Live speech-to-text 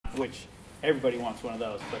which everybody wants one of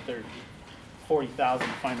those, but they're $40,000 to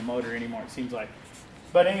find a motor anymore, it seems like.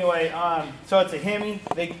 But anyway, so it's a Hemi.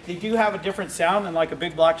 They do have a different sound than like a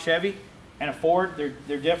big block Chevy and a Ford.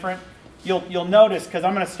 They're different. You'll notice, because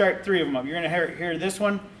I'm going to start 3 of them up. You're going to hear this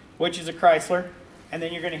one, which is a Chrysler, and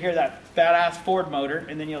then you're going to hear that badass Ford motor,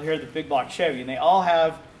 and then you'll hear the big block Chevy, and they all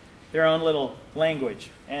have their own little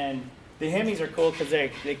language. And the Hemis are cool because they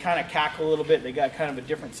kind of cackle a little bit. They got kind of a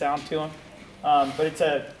different sound to them. But it's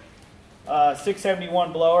a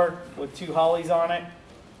 671 blower with 2 Hollies on it.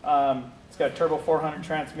 It's got a turbo 400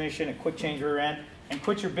 transmission, a quick change rear end. And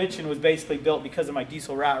Quit Your Bitchin was basically built because of my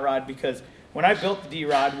diesel rat rod, because when I built the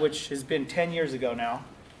D-Rod, which has been 10 years ago now,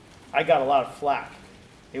 I got a lot of flack.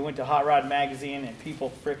 It went to Hot Rod Magazine and people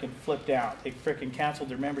freaking flipped out. They freaking canceled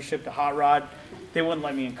their membership to Hot Rod. They wouldn't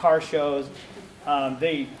let me in car shows.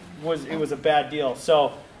 It was a bad deal.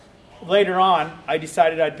 So later on, I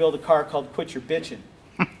decided I'd build a car called Quit Your Bitchin.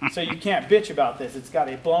 So you can't bitch about this. It's got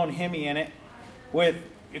a blown Hemi in it with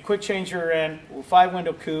a quick change rear end,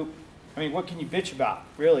 5-window coupe. I mean, what can you bitch about?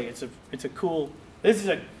 Really, it's a cool.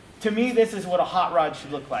 To me, this is what a hot rod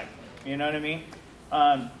should look like. You know what I mean?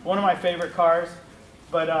 One of my favorite cars.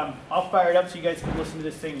 But I'll fire it up so you guys can listen to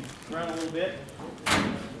this thing run a little bit.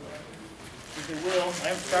 If it will. I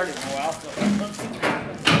haven't started in a while, so let's see what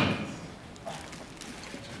happens.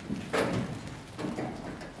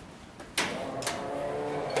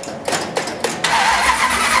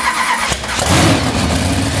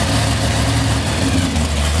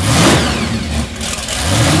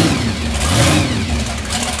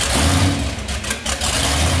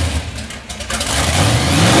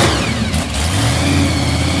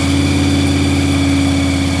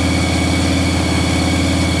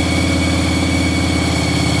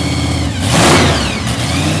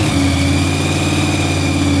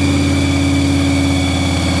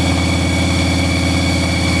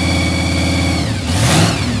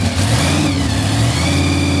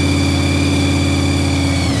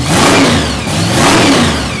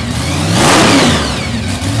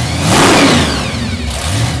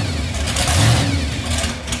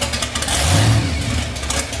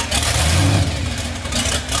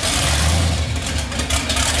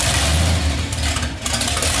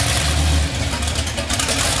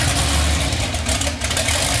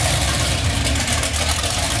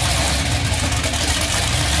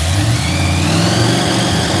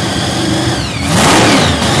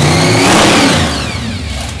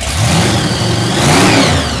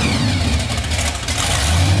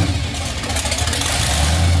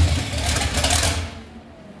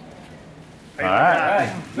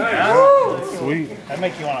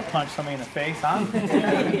 Make you want to punch somebody in the face, huh?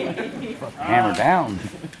 Hammer down.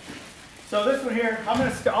 So this one here,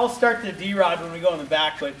 I'll start the D-Rod when we go in the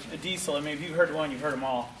back, but a diesel, I mean, if you've heard one, you've heard them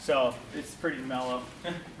all. So it's pretty mellow.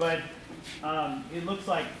 But it looks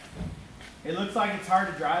like it's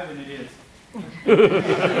hard to drive, and it is.